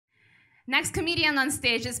Next comedian on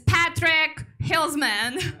stage is Patrick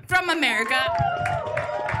Hillsman from America.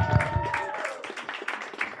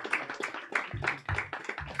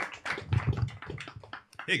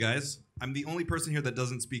 Hey guys, I'm the only person here that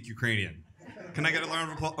doesn't speak Ukrainian. Can I get a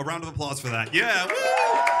round of applause for that? Yeah, woo!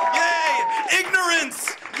 Yay!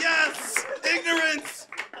 Ignorance! Yes! Ignorance!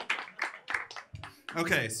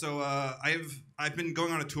 Okay, so I've been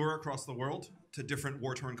going on a tour across the world to different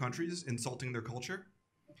war-torn countries, insulting their culture.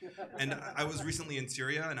 And I was recently in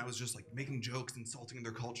Syria, and I was just like making jokes, insulting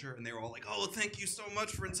their culture, and they were all like, "Oh, thank you so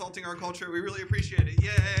much for insulting our culture. We really appreciate it.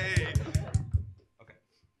 Yay!" Okay,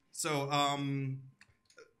 so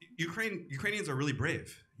Ukrainians are really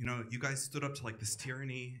brave. You know, you guys stood up to like this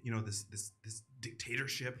tyranny, you know, this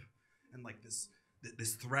dictatorship, and like this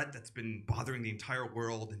threat that's been bothering the entire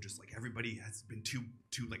world, and just like everybody has been too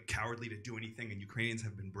like cowardly to do anything, and Ukrainians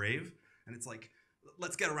have been brave. And it's like,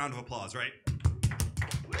 let's get a round of applause, right?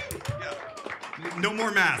 Yeah. No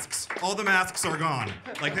more masks. All the masks are gone.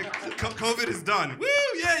 Like COVID is done. Woo!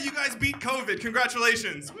 Yeah, you guys beat COVID.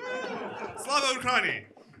 Congratulations. Woo! Slava Ukraini.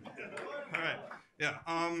 All right. Yeah.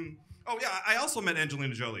 Oh yeah. I also met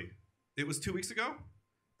Angelina Jolie. It was 2 weeks ago,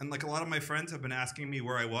 and like a lot of my friends have been asking me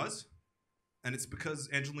where I was, and it's because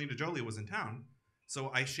Angelina Jolie was in town. So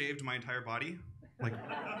I shaved my entire body, like.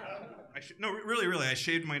 No, really, I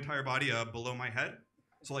shaved my entire body below my head.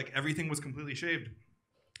 So like everything was completely shaved.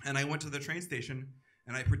 And I went to the train station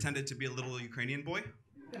and I pretended to be a little Ukrainian boy.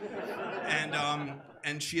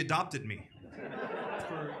 And she adopted me.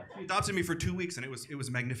 She adopted me for 2 weeks, and it was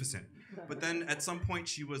magnificent. But then at some point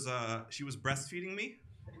she was breastfeeding me,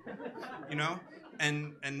 you know?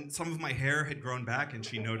 And some of my hair had grown back, and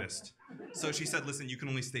she noticed. So she said, "Listen, you can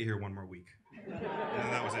only stay here 1 more week." And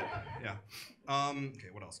then that was it. Yeah. Okay,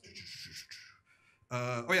 what else?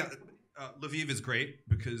 Lviv is great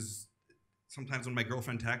because sometimes when my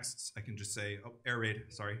girlfriend texts, I can just say, "Oh, air raid.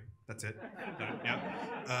 Sorry, that's it."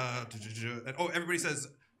 Yeah. Everybody says,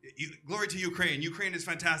 "Glory to Ukraine. Ukraine is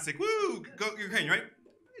fantastic. Woo! Go Ukraine!" Right?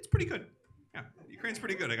 It's pretty good. Yeah, Ukraine's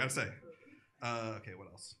pretty good. I gotta say. Okay, what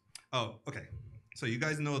else? Oh, okay. So you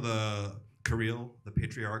guys know the Kirill, the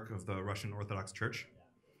patriarch of the Russian Orthodox Church?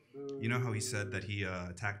 You know how he said that he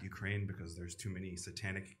attacked Ukraine because there's too many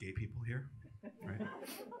satanic gay people here, right?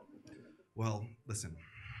 Well, listen.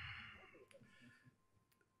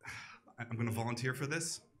 I'm going to volunteer for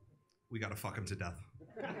this. We got to fuck him to death.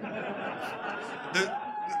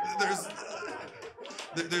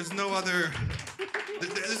 There's no other.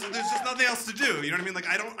 There's just nothing else to do. You know what I mean? Like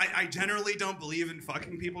I generally don't believe in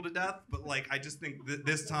fucking people to death, but like I just think that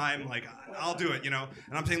this time, like I'll do it. You know?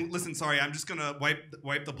 And I'm saying, listen, sorry, I'm just gonna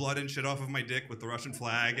wipe the blood and shit off of my dick with the Russian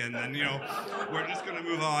flag, and then you know we're just gonna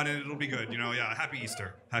move on, and it'll be good. You know? Yeah. Happy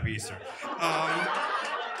Easter. Happy Easter.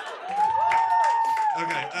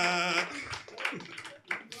 Okay.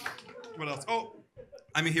 What else? Oh,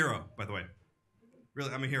 I'm a hero, by the way.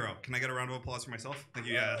 Really, I'm a hero. Can I get a round of applause for myself? Thank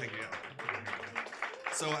you. Yeah. Thank you. Yeah.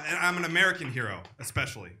 So, and I'm an American hero,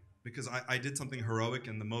 especially, because I did something heroic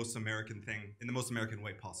in the most American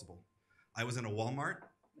way possible. I was in a Walmart,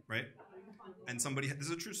 right? And this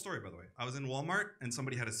is a true story, by the way. I was in Walmart, and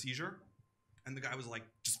somebody had a seizure, and the guy was like,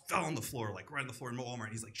 just fell on the floor, like right on the floor in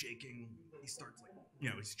Walmart. He's like shaking. He starts like, you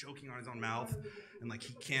know, he's choking on his own mouth, and like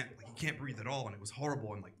he can't breathe at all, and it was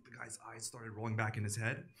horrible. And like the guy's eyes started rolling back in his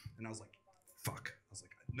head, and I was like, fuck. I was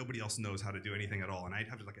like, nobody else knows how to do anything at all, and I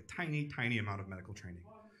have like a tiny amount of medical training.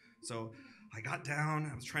 So I got down,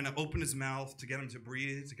 I was trying to open his mouth to get him to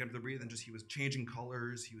breathe, and just he was changing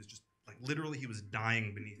colors. He was just like literally he was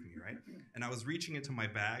dying beneath me, right? And I was reaching into my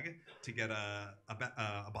bag to get a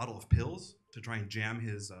bottle of pills to try and jam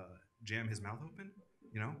his mouth open,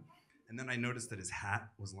 you know? And then I noticed that his hat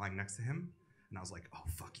was lying next to him, and I was like, oh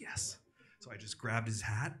fuck yes. So I just grabbed his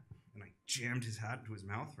hat and I jammed his hat into his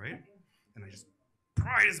mouth, right? And I just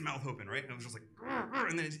pried his mouth open, right? And it was just like,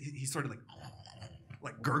 and then he started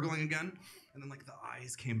like gurgling again, and then like the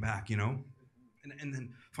eyes came back, you know, and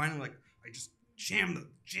then finally like I just jammed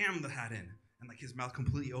the hat in, and like his mouth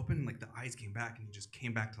completely opened, and like the eyes came back, and he just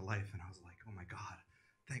came back to life, and I was like, oh my god,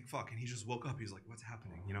 thank fuck. And he just woke up. He was like, what's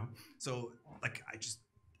happening, you know? So like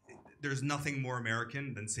there's nothing more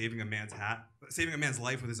American than saving a man's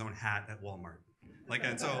life with his own hat at Walmart. Like,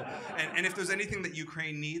 and so and if there's anything that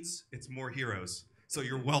Ukraine needs, it's more heroes. So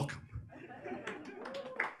you're welcome.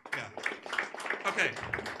 Yeah. Okay.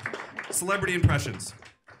 Celebrity impressions.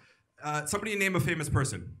 Somebody name a famous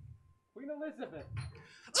person. Queen Elizabeth.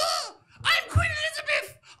 Oh, I'm Queen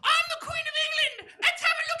Elizabeth. I'm the Queen of England. Let's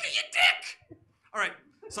have a look at your dick. All right.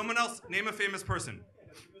 Someone else name a famous person.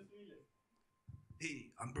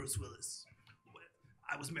 Hey, I'm Bruce Willis.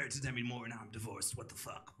 I was married to Demi Moore and now I'm divorced. What the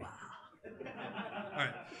fuck? Wow. All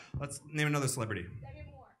right, let's name another celebrity.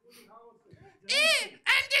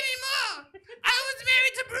 I'm Demi Moore. I was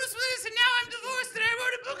married to Bruce Willis and now I'm divorced and I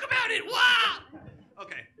wrote a book about it. Wow.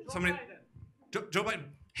 Okay, somebody. Joe Biden.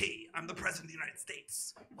 Hey, I'm the president of the United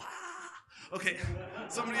States. Wow. Okay,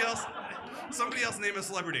 somebody else name a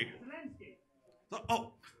celebrity.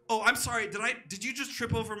 Oh, I'm sorry. Did you just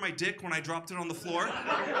trip over my dick when I dropped it on the floor?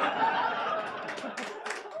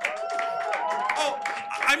 Oh,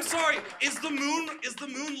 I'm sorry. Is the moon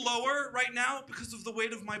lower right now because of the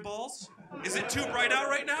weight of my balls? Is it too bright out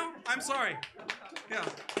right now? I'm sorry. Yeah.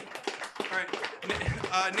 All right.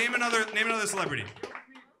 Name another celebrity.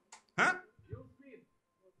 Huh?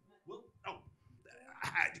 Oh.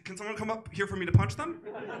 Can someone come up here for me to punch them?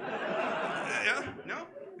 Yeah? No?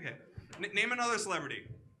 Okay. Name another celebrity.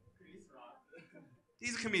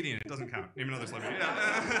 He's a comedian. It doesn't count. Name another celebrity.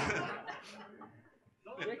 Yeah.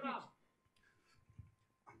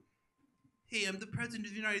 Hey, I'm the president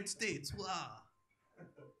of the United States. Wow.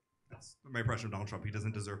 That's my impression of Donald Trump. He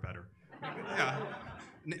doesn't deserve better. Yeah.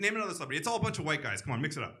 Name another celebrity. It's all a bunch of white guys. Come on,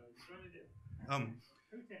 mix it up.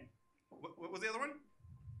 What was the other one?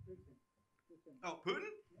 Oh, Putin?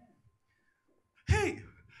 Hey,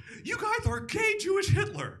 you guys are gay Jewish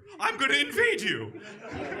Hitler. I'm going to invade you.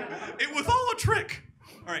 It was all a trick.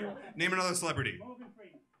 All right, name another celebrity.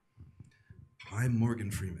 I'm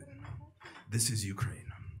Morgan Freeman. This is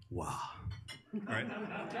Ukraine. Wow. All right.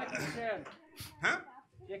 Jackie Chan. Huh?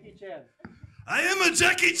 Jackie Chan. I am a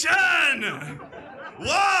Jackie Chan!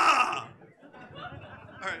 Wow!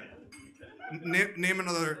 All right. Name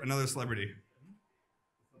another celebrity.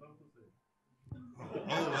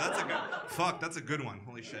 Oh, that's a good one.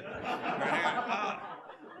 Holy shit. All right,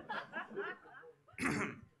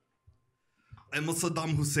 I'm a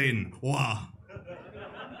Saddam Hussein. Wow.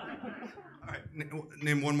 All right.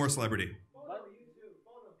 Name one more celebrity.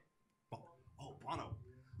 Oh, Bono.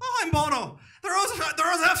 Oh, I'm Bono. They're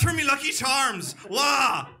always after me Lucky Charms.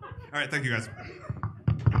 Wow. All right, thank you guys.